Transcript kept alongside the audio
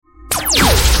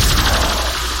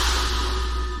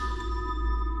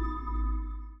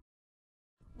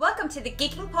to the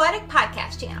Geeking Poetic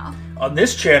Podcast channel. On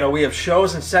this channel, we have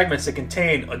shows and segments that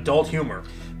contain adult humor,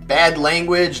 bad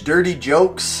language, dirty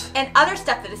jokes, and other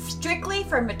stuff that is strictly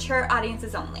for mature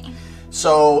audiences only.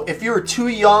 So if you're too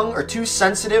young or too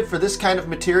sensitive for this kind of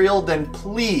material, then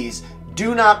please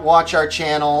do not watch our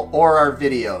channel or our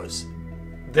videos.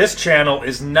 This channel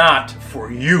is not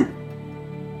for you.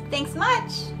 Thanks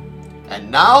much.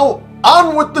 And now,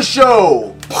 on with the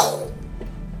show!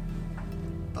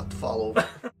 About to fall over.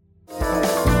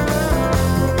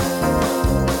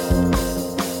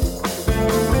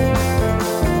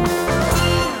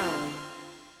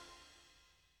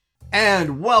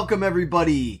 And welcome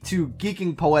everybody to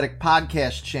Geeking Poetic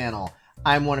Podcast channel.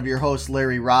 I'm one of your hosts,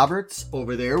 Larry Roberts.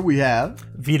 Over there we have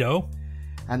Vito.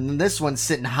 And this one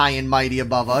sitting high and mighty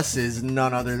above us is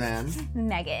none other than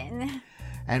Megan.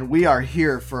 And we are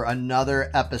here for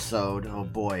another episode, oh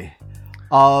boy,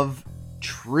 of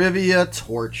Trivia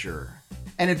Torture.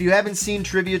 And if you haven't seen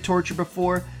Trivia Torture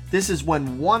before, this is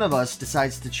when one of us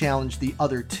decides to challenge the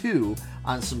other two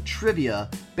on some trivia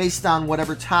based on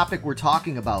whatever topic we're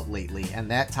talking about lately.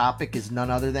 And that topic is none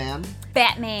other than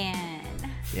Batman.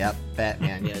 Yep,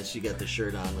 Batman. Yes, you got the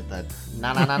shirt on with that.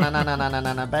 Na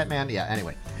Batman. Yeah,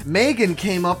 anyway. Megan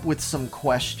came up with some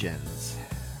questions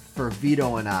for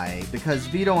Vito and I, because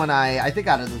Vito and I think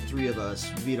out of the three of us,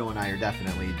 Vito and I are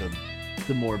definitely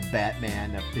the more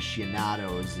Batman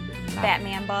aficionados.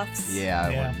 Batman buffs.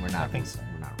 Yeah, we're not. I think so.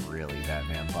 We're not really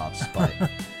Batman buffs, but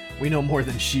we know more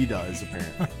than she does,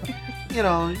 apparently. You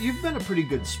know, you've been a pretty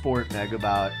good sport, Meg,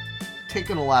 about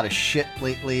taking a lot of shit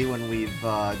lately when we've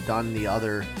done the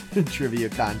other trivia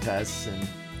contests, and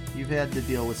you've had to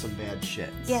deal with some bad shit.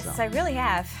 Yes, so. I really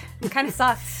have. It kind of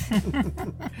sucks.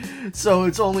 So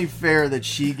it's only fair that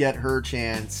she get her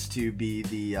chance to be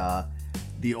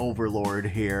the overlord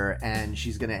here, and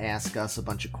she's going to ask us a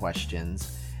bunch of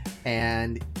questions.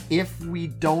 And if we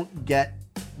don't get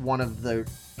one of the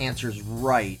answers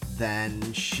right,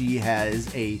 then she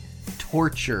has a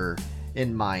torture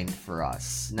in mind for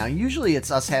us. Now, usually it's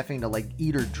us having to like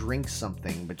eat or drink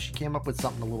something, but she came up with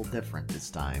something a little different this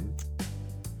time.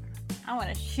 I want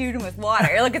to shoot him with water.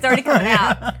 Look, it's already coming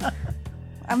out.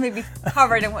 I'm going to be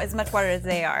covered in as much water as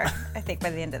they are, I think, by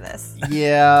the end of this.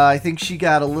 Yeah, I think she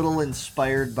got a little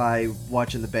inspired by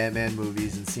watching the Batman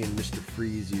movies and seeing Mr.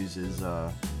 Freeze use his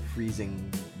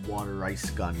freezing water ice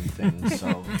gun thing.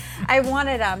 So I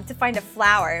wanted to find a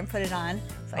flower and put it on,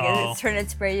 so I could turn it and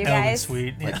spray you That guys. would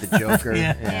be sweet. Yeah. like the Joker.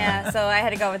 Yeah, so I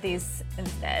had to go with these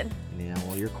instead. Yeah,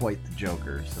 well, you're quite the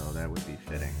Joker, so that would be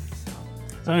fitting. So.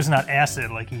 As long as it's not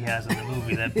acid like he has in the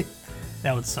movie,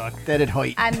 that would suck. That'd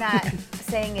hurt. I'm not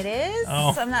saying it is.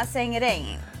 Oh. So I'm not saying it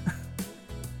ain't.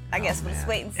 I guess we'll just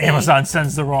wait and see. Amazon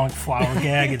sends the wrong flour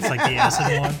gag. It's like the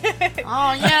acid one.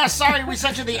 Oh, yeah, sorry, we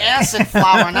sent you the acid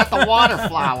flour, not the water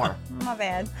flour. My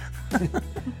bad.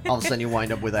 All of a sudden you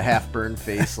wind up with a half-burned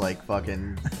face like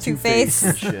fucking Two-Face.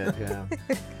 and shit, yeah.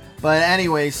 But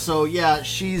anyway, so yeah,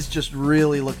 she's just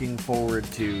really looking forward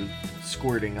to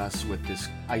squirting us with this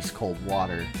ice-cold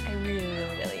water. I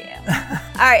really am.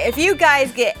 All right, if you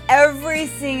guys get every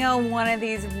single one of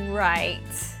these right,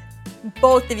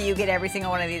 both of you get every single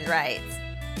one of these right,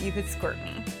 you could squirt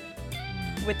me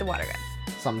with the water gun.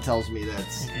 Something tells me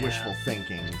that's wishful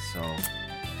thinking, so...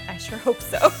 I sure hope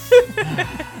so.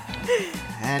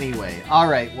 Anyway,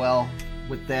 alright, well,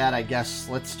 with that, I guess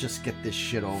let's just get this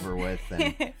shit over with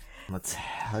and let's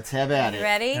have at it.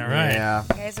 Ready? All right. Yeah.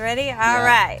 You guys ready? All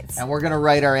right. And we're gonna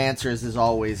write our answers, as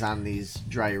always, on these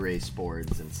dry erase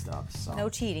boards and stuff, so... No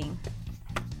cheating.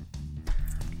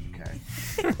 Okay.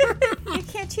 You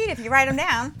can't cheat if you write them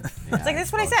down. It's like,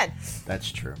 that's what I said.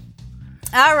 That's true.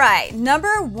 All right,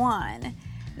 number 1.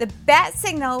 The bat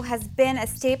signal has been a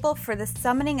staple for the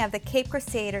summoning of the Cape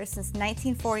Crusaders since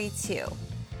 1942.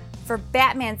 For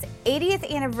Batman's 80th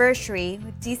anniversary,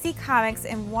 DC Comics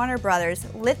and Warner Brothers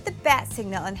lit the bat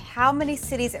signal in how many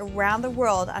cities around the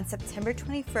world on September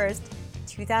 21st,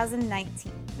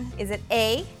 2019? Is it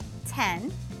A,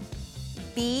 10,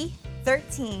 B,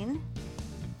 13,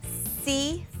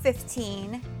 C,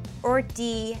 15, or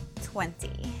D, 20?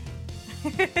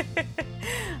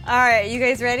 All right, you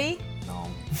guys ready? No. All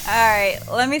right,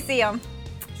 let me see them.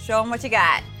 Show them what you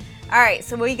got. All right,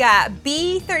 so we got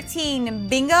B13,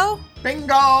 bingo.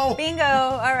 Bingo! Bingo,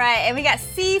 all right. And we got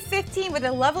C15 with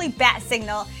a lovely bat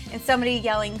signal and somebody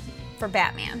yelling for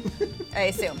Batman, I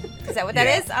assume. Is that what that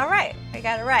is? All right, I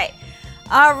got it right.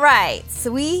 All right,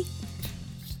 so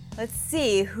let's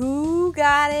see who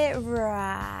got it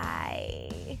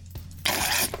right.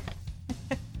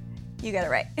 You got it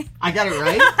right. I got it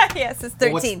right? Yes, it's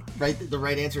 13. The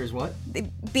right answer is what?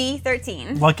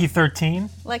 B13. Lucky 13.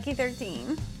 Lucky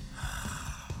 13.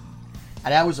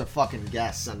 That was a fucking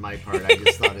guess on my part. I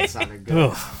just thought it sounded good.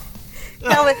 Ugh,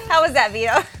 How was that,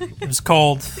 Vito? it was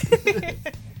cold.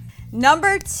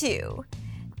 Number 2.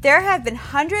 There have been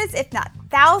hundreds, if not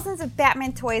thousands, of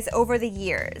Batman toys over the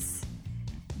years.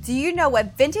 Do you know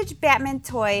what vintage Batman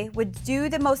toy would do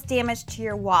the most damage to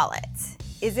your wallet?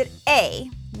 Is it A,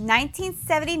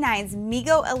 1979's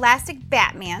Mego Elastic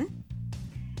Batman,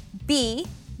 B,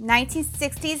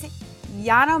 1960s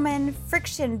Yanomon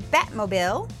Friction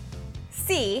Batmobile,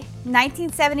 C,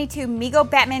 1972 Mego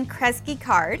Batman Kresge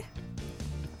card,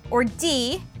 or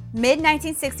D,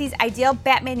 mid-1960s Ideal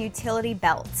Batman utility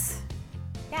belt?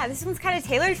 Yeah, this one's kind of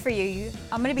tailored for you.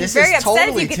 I'm going to be This very is upset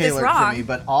totally if you get this tailored wrong. for me,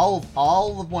 but all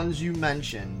the ones you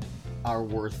mentioned are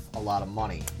worth a lot of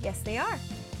money. Yes, they are.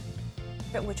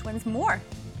 But which one's more?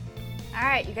 All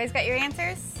right, you guys got your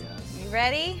answers? Yes. You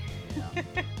ready? Yeah.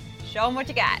 Show them what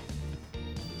you got.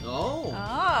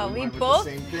 Oh, We went with the both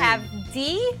same thing. have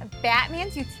D,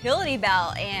 Batman's utility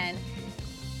belt, and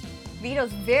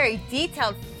Vito's very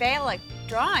detailed phallic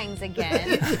drawings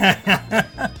again.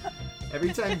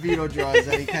 Every time Vito draws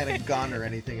any kind of gun or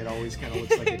anything, it always kind of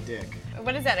looks like a dick.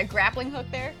 What is that, a grappling hook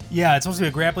there? Yeah, it's supposed to be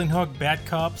a grappling hook, bat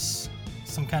cups,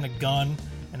 some kind of gun,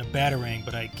 and a batarang,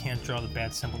 but I can't draw the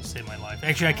bat symbol to save my life.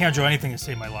 Actually, I can't draw anything to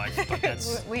save my life, but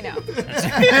that's... We know.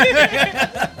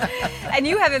 And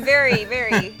you have a very,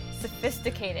 very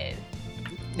sophisticated...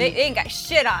 They ain't got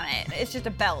shit on it. It's just a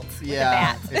belt with a Yeah,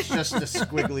 bat. it's just a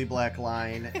squiggly black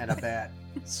line and a bat.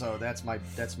 So that's my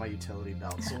utility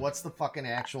belt. So what's the fucking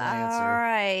actual answer? All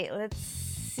right, let's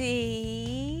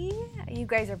see. You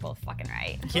guys are both fucking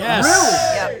right. Yes.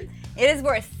 Yep. It is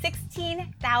worth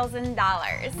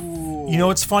 $16,000. Ooh. You know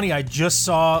what's funny? I just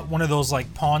saw one of those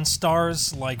like Pawn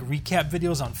Stars like recap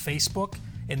videos on Facebook,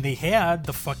 and they had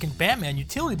the fucking Batman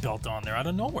utility belt on there out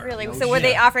of nowhere. Really? No so were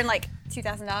they shit. offering like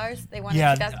 $2,000? They wanted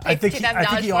Yeah, $2,000 I think he for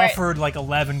it? offered like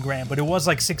 $11,000, but it was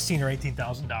like $16,000 or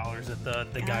 $18,000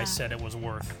 that the guy Ah. said it was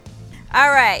worth. All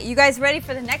right, you guys ready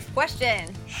for the next question?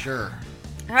 Sure.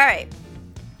 All right.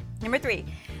 Number 3.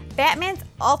 Batman's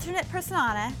alternate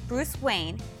persona, Bruce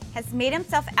Wayne, has made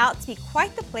himself out to be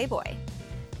quite the playboy.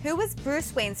 Who was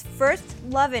Bruce Wayne's first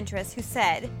love interest who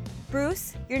said,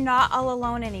 "Bruce, you're not all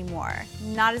alone anymore,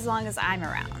 not as long as I'm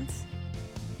around"?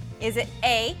 Is it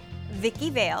A, Vicky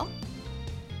Vale,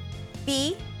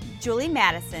 B, Julie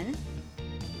Madison,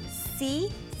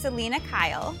 C, Selena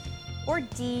Kyle, or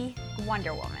D,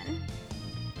 Wonder Woman?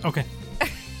 Okay.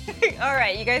 All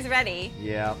right, you guys ready?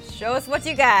 Yeah. Show us what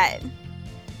you got.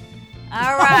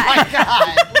 All Oh my right.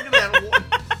 God! Look at that.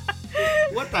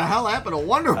 What the hell happened to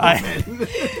Wonder Woman?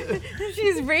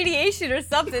 She's radiation or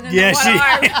something in Yeah,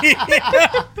 the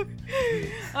one arm.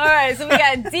 All right, so we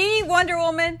got D, Wonder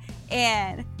Woman,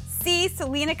 and C,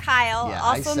 Selena Kyle, Yeah,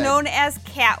 I also said- known as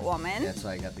Catwoman. That's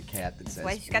why I got the cat that says.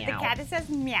 Why she's got meow. the cat that says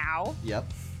meow. Yep.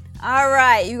 All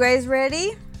right, you guys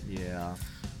ready? Yeah.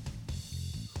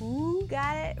 Who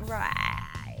got it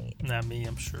right? Not me,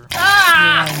 I'm sure.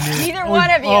 Neither one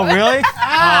of you. Oh, really?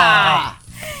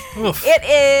 Oof. It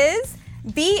is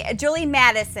B, Julie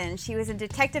Madison. She was in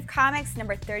Detective Comics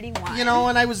number 31. You know,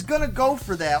 and I was gonna go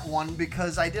for that one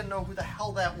because I didn't know who the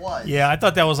hell that was. Yeah, I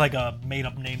thought that was like a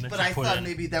made-up name that But you I put thought in.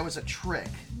 maybe that was a trick.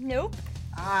 Nope.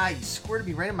 Ah, you squirted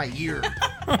me right in my ear.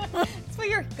 It's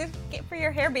for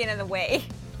your hair being in the way.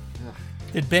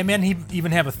 Did Batman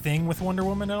even have a thing with Wonder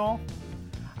Woman at all?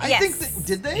 I Yes. think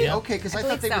did they? Yeah. Okay, because I I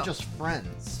thought they believe were so. just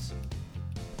friends.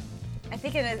 I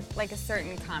think in a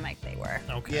certain comic they were.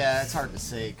 Okay. Yeah, it's hard to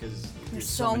say because There's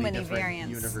so many different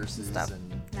variants and universes stuff. and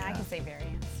Now I yeah. can say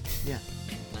variants. Yeah.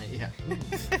 Yeah.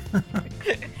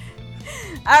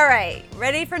 All right,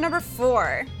 ready for number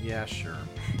 4. Yeah, sure.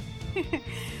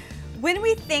 When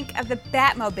we think of the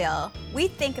Batmobile, we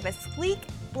think of a sleek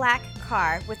black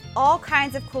car with all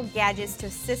kinds of cool gadgets to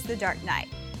assist the Dark Knight.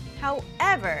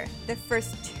 However, the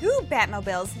first 2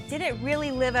 Batmobiles didn't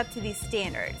really live up to these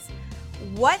standards.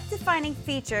 What defining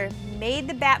feature made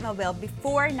the Batmobile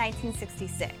before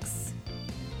 1966?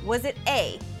 Was it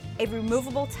A, a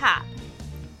removable top,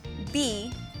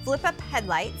 B, flip-up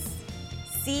headlights,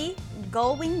 C,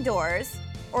 gull-wing doors,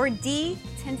 or D,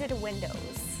 tinted windows?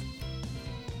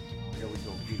 Here we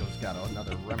go. Vito's got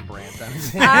another Rembrandt on his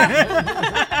hand.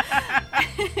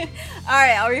 All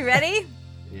right, are we ready?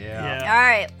 Yeah. All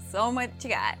right, so what you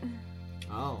got?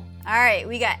 Oh. All right,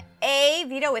 we got A,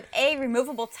 Vito with A,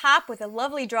 removable top with a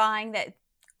lovely drawing that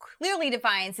clearly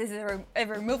defines this is a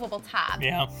removable top.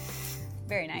 Yeah.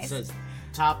 Very It nice. says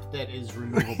top that is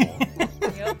removable.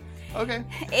 Yep. Okay.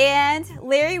 And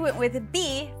Larry went with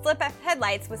B, flip-up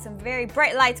headlights with some very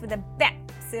bright lights with a bat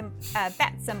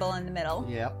symbol in the middle.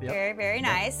 Yep. Very, very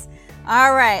nice.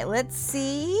 All right, let's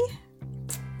see.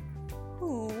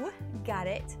 who got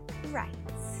it right?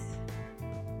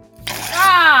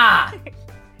 Ah!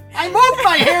 I moved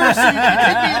my hair so you could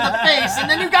hit me in the face, and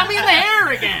then you got me in the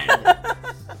hair again.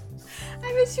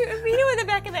 I was shooting Vito in the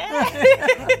back of the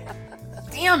head.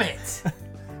 Damn it!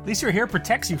 At least your hair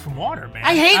protects you from water, man.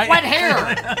 I hate wet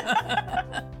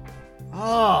hair.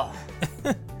 Oh.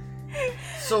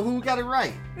 So who got it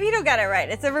right? Vito got it right.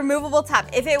 It's a removable top.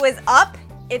 If it was up,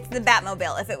 it's the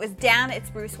Batmobile. If it was down, it's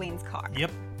Bruce Wayne's car.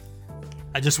 Yep.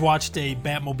 I just watched a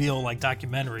Batmobile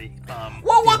documentary.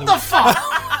 Well, what the fuck?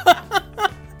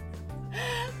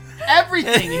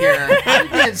 Everything here.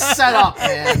 I'm being set up,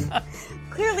 man.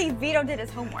 Clearly, Vito did his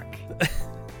homework.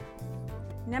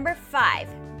 Number 5.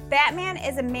 Batman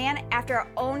is a man after our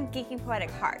own geeking poetic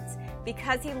hearts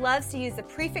because he loves to use the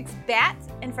prefix bat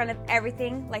in front of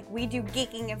everything like we do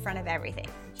geeking in front of everything.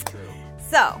 It's true.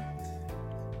 So,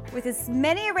 with his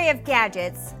many array of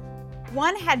gadgets,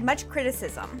 one had much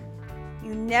criticism.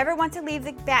 You never want to leave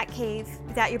the Batcave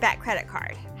without your Bat credit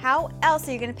card. How else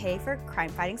are you going to pay for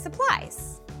crime-fighting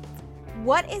supplies?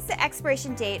 What is the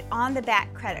expiration date on the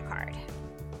Bat credit card?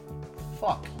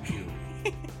 Fuck you.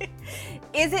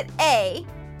 Is it A,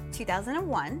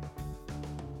 2001?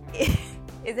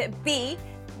 Is it B,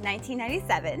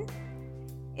 1997?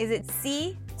 Is it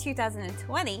C,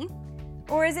 2020?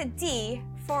 Or is it D,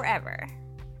 forever?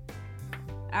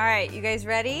 All right, you guys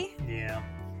ready? Yeah.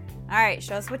 All right,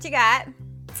 show us what you got.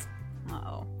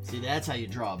 Uh-oh. See, that's how you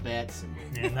draw a bat symbol.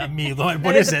 Yeah, not me.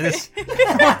 What is it?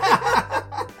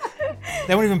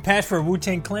 That wouldn't even pass for a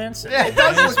Wu-Tang Clan set. Yeah, it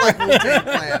does look like Wu-Tang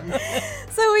Clan.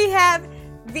 So we have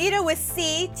Vito with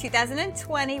C,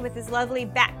 2020, with his lovely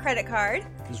Bat credit card.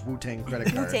 His Wu-Tang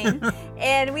credit card. Wu-Tang.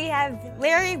 And we have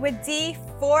Larry with D,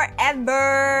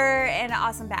 forever, and an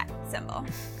awesome Bat symbol.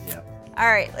 Yep. All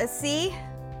right, let's see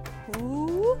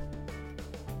who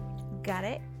got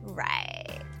it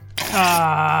right.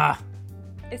 Ah.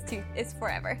 It's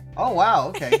forever. Oh, wow,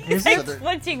 okay. Is So I'm the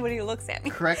flinching when he looks at me.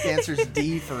 correct answer is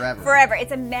D, forever. Forever.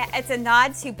 It's a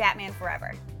nod to Batman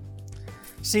Forever.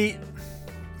 See,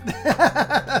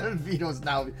 Vito's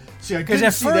now... See, I because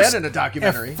couldn't see that in a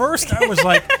documentary. At first, I was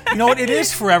like, you know what? It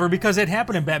is forever because it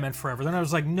happened in Batman Forever. Then I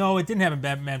was like, no, it didn't happen in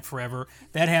Batman Forever.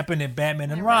 That happened in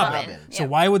Batman and Robin. Robin. So Yep.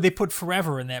 why would they put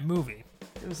forever in that movie?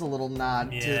 It was a little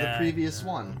nod to the Yeah. previous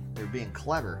one. They're being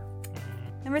clever.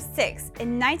 Number 6.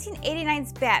 In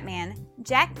 1989's Batman,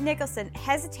 Jack Nicholson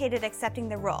hesitated accepting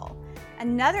the role.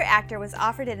 Another actor was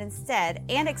offered it instead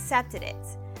and accepted it.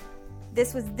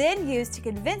 This was then used to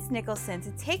convince Nicholson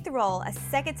to take the role a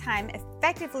second time,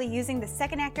 effectively using the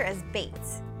second actor as bait.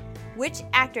 Which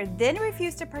actor then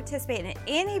refused to participate in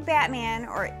any Batman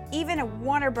or even a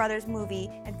Warner Brothers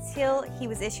movie until he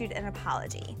was issued an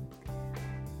apology?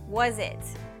 Was it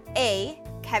A,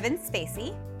 Kevin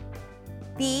Spacey,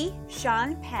 B,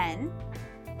 Sean Penn,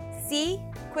 C,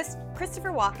 Christopher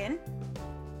Walken,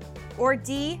 or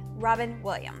D, Robin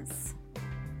Williams?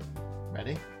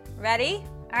 Ready? Ready?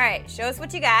 All right, show us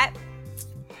what you got.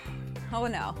 Oh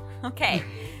no. Okay.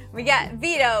 We got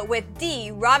Vito with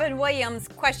D, Robin Williams, ?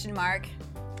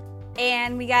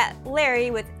 And we got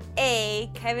Larry with A,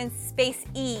 Kevin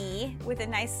Spacey, with a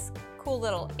nice, cool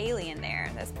little alien there.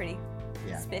 That's pretty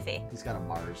spiffy. He's got a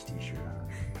Mars t-shirt on.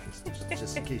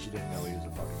 Just in case you didn't know he was a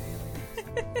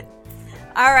fucking alien.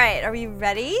 All right, are we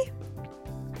ready?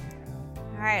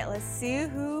 All right, let's see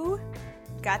who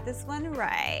got this one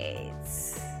right.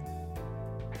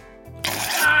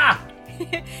 Ah!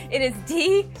 It is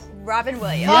D, Robin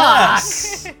Williams.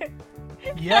 Yes.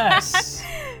 Yes.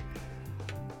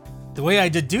 The way I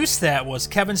deduced that was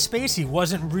Kevin Spacey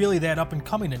wasn't really that up and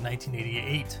coming in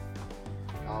 1988.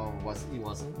 Oh, he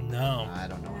wasn't? No. I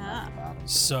don't know enough about him.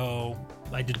 So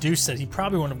I deduced that he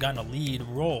probably wouldn't have gotten a lead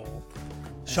role.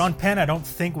 Sean Penn, I don't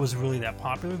think was really that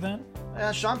popular then.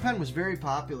 Sean Penn was very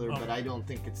popular, but I don't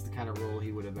think it's the kind of role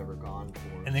he would have ever gone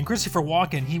for. And then Christopher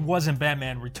Walken, he was in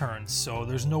Batman Returns, so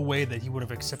there's no way that he would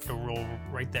have accepted a role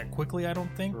right that quickly, I don't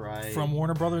think, Right. from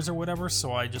Warner Brothers or whatever,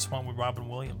 so I just went with Robin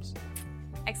Williams.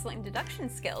 Excellent deduction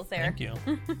skills there. Thank you.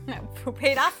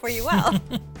 Paid off for you well.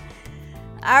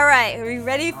 All right, are we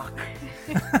ready?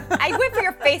 I went for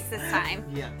your face this time.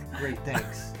 Yeah, great,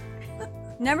 thanks.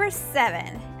 Number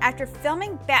 7. After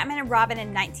filming Batman and Robin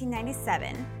in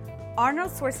 1997,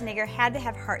 Arnold Schwarzenegger had to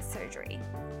have heart surgery.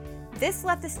 This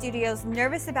left the studios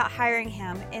nervous about hiring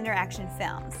him in their action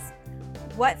films.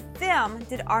 What film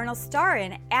did Arnold star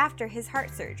in after his heart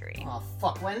surgery? Oh,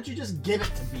 fuck, why don't you just give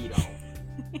it to Vito?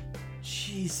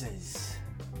 Jesus.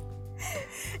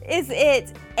 Is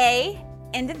it A,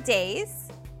 End of Days,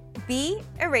 B,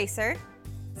 Eraser,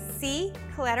 C,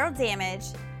 Collateral Damage,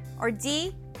 or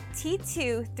D,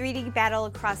 T2 3D Battle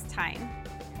Across Time?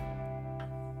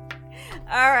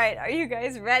 All right, are you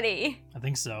guys ready? I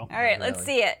think so. All right, let's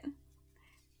see it.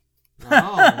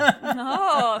 Oh.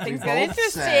 Oh, things got both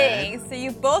interesting. said- So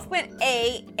you both went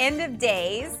A, end of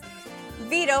days.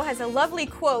 Vito has a lovely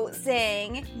quote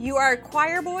saying, "You are a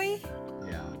choir boy."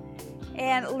 Yeah.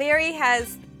 And Larry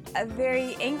has a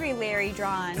very angry Larry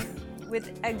drawn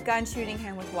with a gun shooting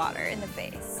him with water in the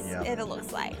face. Yep. It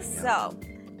looks like. So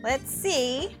let's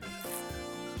see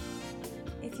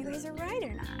if you guys are right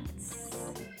or not.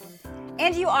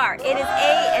 And you are. It is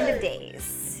A, end of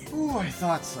days. Ooh, I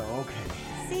thought so.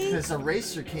 Okay. See? Because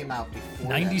Eraser came out before.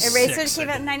 96. Erasers came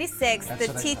out in 96. That's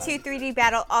The what I T2 3D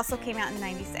Battle also came out in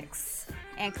 96.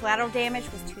 And Collateral Damage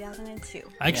was 2002.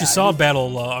 I actually Yeah, saw a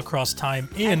battle across time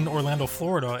in Orlando,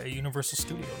 Florida at Universal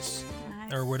Studios.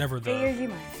 Nice. Or whatever the Figured you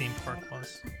might. theme park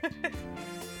was.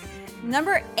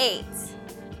 Number 8.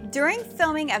 During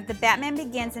filming of The Batman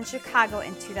Begins in Chicago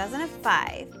in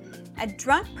 2005, a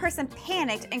drunk person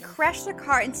panicked and crashed their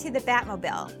car into the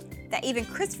Batmobile that even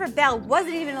Christopher Bell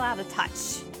wasn't even allowed to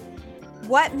touch.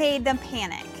 What made them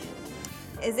panic?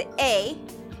 Is it A,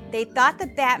 they thought the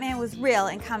Batman was real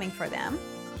and coming for them?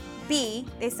 B,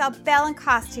 they saw Bell in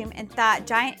costume and thought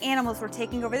giant animals were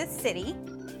taking over the city?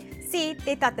 C,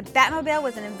 they thought the Batmobile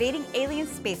was an invading alien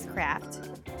spacecraft?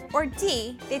 Or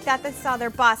D, they thought they saw their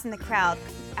boss in the crowd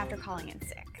after calling in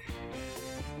sick?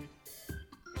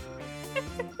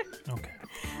 Okay.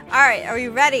 All right, are we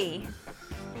ready?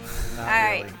 Not All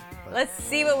right, really, but- let's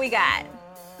see what we got.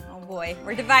 Oh boy,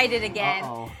 we're divided again.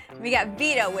 Uh-oh. We got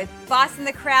Vito with boss in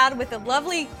the crowd with a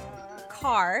lovely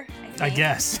car. I think.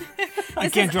 guess. I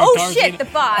This can't is, drive oh cars. shit, either.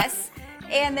 the boss.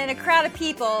 And then a crowd of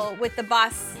people with the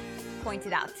boss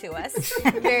pointed out to us.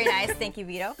 Very nice, thank you,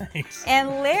 Vito. Thanks. And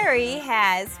Larry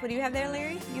has, what do you have there,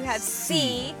 Larry? You have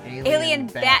C, Alien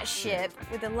Batship,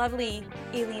 with a lovely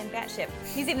alien batship.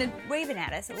 He's even waving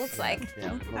at us, it looks like.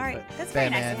 Yeah, a little All right, bit. that's very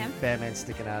nice Batman, of him. Batman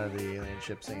sticking out of the alien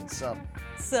ship saying sup.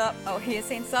 Sup. Oh, he is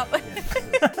saying sup.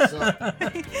 Yeah, sup.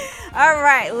 All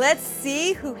right, let's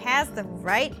see who has the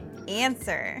right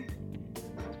answer.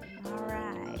 All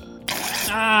right.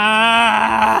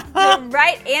 Ah! The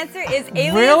right answer is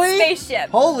alien Really? spaceship.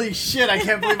 Holy shit, I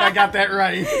can't believe I got that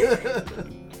right.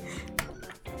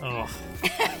 Oh,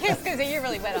 I was gonna say, you're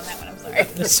really wet on that one, I'm sorry.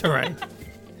 that's all right.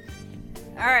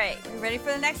 All right, you ready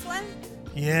for the next one?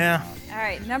 Yeah. All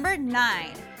right, number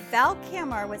 9. Val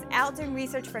Kilmer was out doing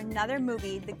research for another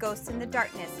movie, The Ghost in the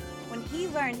Darkness, when he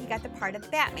learned he got the part of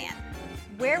Batman.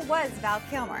 Where was Val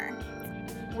Kilmer?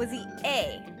 Was he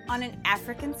A, on an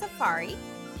African safari,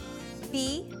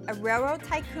 B, a railroad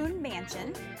tycoon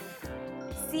mansion,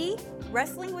 C,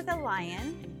 wrestling with a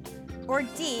lion, or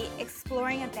D,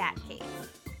 exploring a bat cave?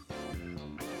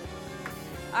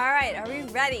 All right, are we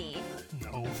ready?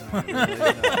 No.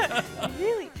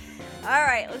 Really? All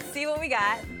right, let's see what we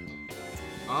got.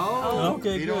 Oh,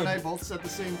 Okay, Vito and good. I both said the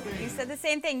same You thing. said the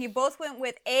same thing. You both went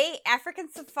with A, African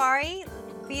safari.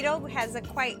 Vito has a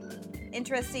quite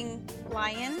interesting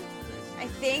lion. I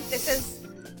think this is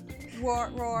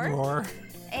Roar. Roar.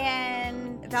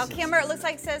 And Val Kilmer, it looks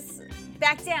like, says,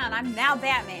 back down, I'm now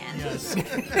Batman. Yes.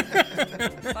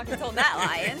 Fucking told that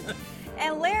lion.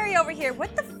 And Larry over here,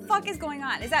 what the fuck is going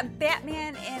on? Is that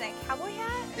Batman in a cowboy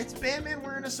hat? It's Batman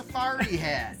wearing a safari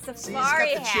hat. Safari See, he's got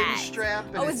the chin hat. strap.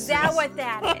 And Oh, it is that says- what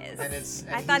that is?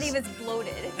 And I thought he he's- was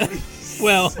bloated.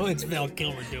 Well, it's Val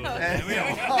Kilmer doing it.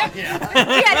 Oh, yeah.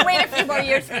 We had to wait a few more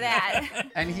years for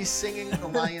that. And he's singing The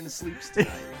Lion Sleeps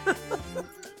Tonight.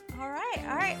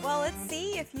 All right. Well, let's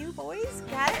see if you boys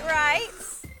got it right.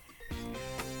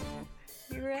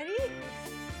 You ready?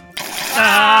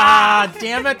 Ah,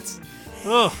 damn it.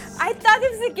 Ugh. I thought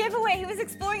this was a giveaway. He was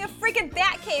exploring a freaking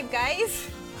bat cave, guys.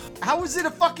 How is it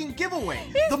a fucking giveaway?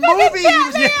 The fucking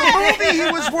movie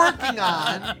he was working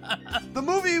on. The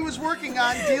movie he was working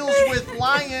on deals with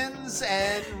lions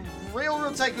and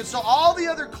railroad tycoons. So all the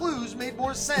other clues made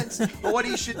more sense of what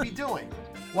he should be doing.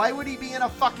 Why would he be in a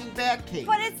fucking bat cave?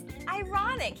 But it's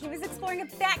ironic. He was exploring a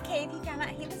bat cave. He found out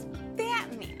he was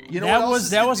Batman. You know what else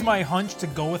that is was my hunch to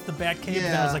go with the Batcave.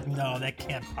 And I was Yeah. like, no, that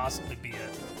can't possibly be it.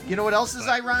 You know what else is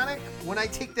ironic? When I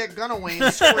take that gun away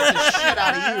and squirt the shit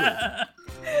out of you.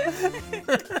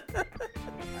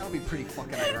 That'll be pretty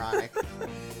fucking ironic.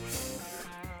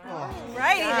 Oh,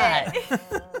 Righty God.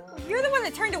 then. You're the one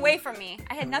that turned away from me.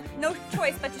 I had no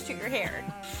choice but to shoot your hair.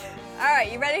 All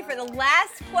right, you ready for the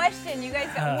last question? You guys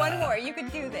got one more. You can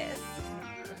do this.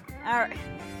 All right.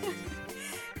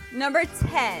 Number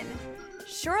 10.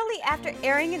 Shortly after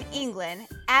airing in England,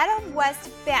 Adam West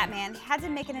Batman had to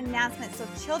make an announcement so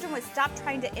children would stop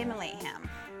trying to emulate him.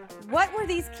 What were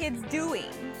these kids doing?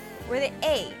 Were they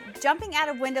A, jumping out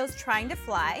of windows trying to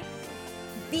fly,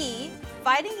 B,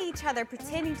 fighting each other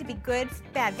pretending to be good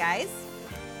bad guys.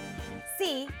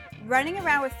 C, running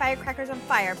around with firecrackers on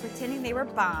fire pretending they were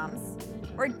bombs.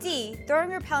 Or D, throwing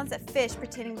repellents at fish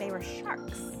pretending they were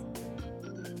sharks.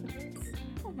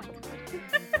 Oh my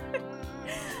god.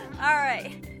 All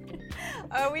right.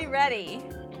 Are we ready?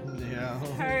 Yeah.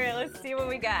 All right, let's see what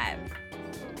we got.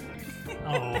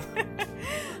 Oh.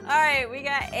 All right, we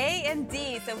got A and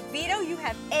D. So Vito, you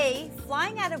have A,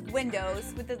 flying out of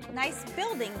windows with a nice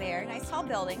building there, nice tall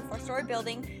building, 4-story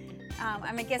building.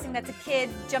 I'm guessing that's a kid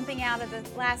jumping out of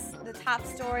the top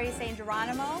story saying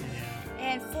Geronimo. Yeah.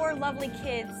 And 4 lovely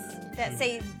kids that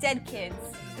say dead kids.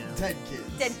 Dead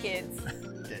kids. Dead kids.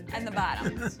 Dead On the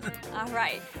bottom. All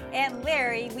right. And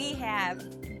Larry, we have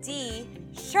D,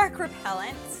 shark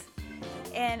repellent.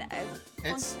 And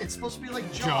It's supposed to be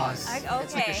like Jaws. Jaws. okay,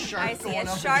 It's like a shark I see going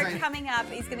a up shark and trying- coming up.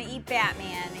 He's gonna eat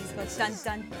Batman. He's going dun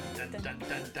dun Dun, dun. dun,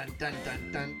 dun, dun, dun,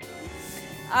 dun, dun.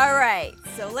 All right,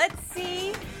 so let's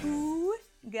see who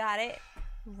got it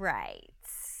right.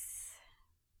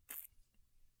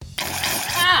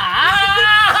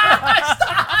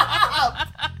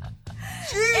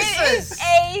 It Jesus! is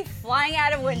A, flying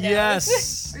out of windows.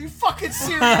 Yes. Are you fucking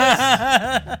serious?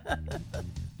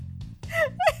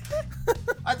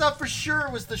 I thought for sure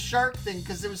it was the shark thing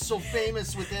because it was so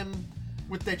famous with him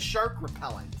with that shark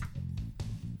repellent.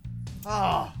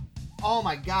 Oh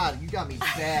my god, you got me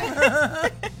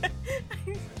bad.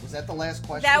 Was that the last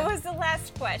question? That was the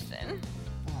last question.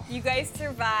 You guys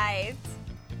survived.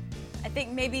 I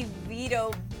think maybe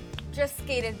Vito just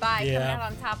skated by coming Yeah. out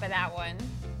on top of that one.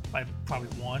 By probably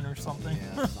 1 or something.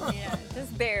 Yeah. Yeah,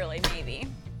 just barely maybe.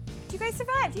 But you guys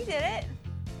survived. You did it.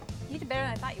 You did better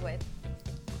than I thought you would.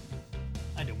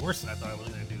 I did worse than I thought I was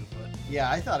going to do, but Yeah,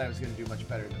 I thought I was going to do much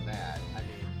better than that. I mean,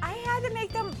 I had to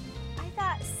make them, I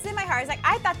thought, semi-hard.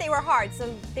 I thought they were hard,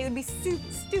 so they would be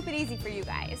stupid easy for you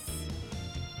guys.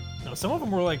 no, some of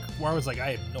them were like, where I was like,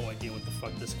 I have no idea what the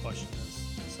fuck this question is.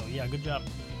 So yeah, good job.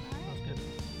 That was good.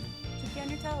 Keep you on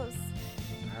your toes.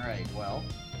 all right, well,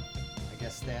 I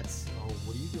guess that's. Oh,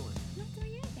 what are you doing? I'm not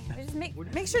doing anything. I just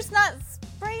make sure it's not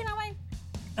spraying on my...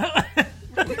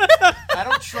 I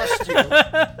don't trust you.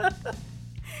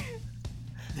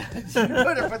 You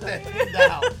better put that thing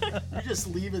down. You just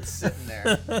leave it sitting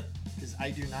there. Because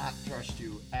I do not trust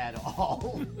you at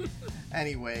all.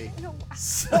 Anyway, No.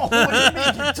 so what do you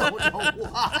mean you don't know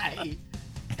why?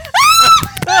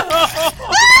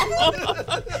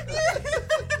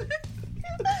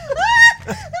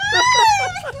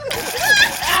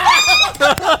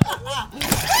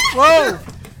 Whoa!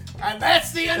 And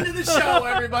that's the end of the show,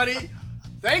 everybody.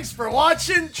 Thanks for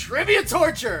watching Trivia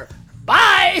Torture.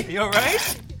 Bye! You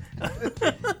alright?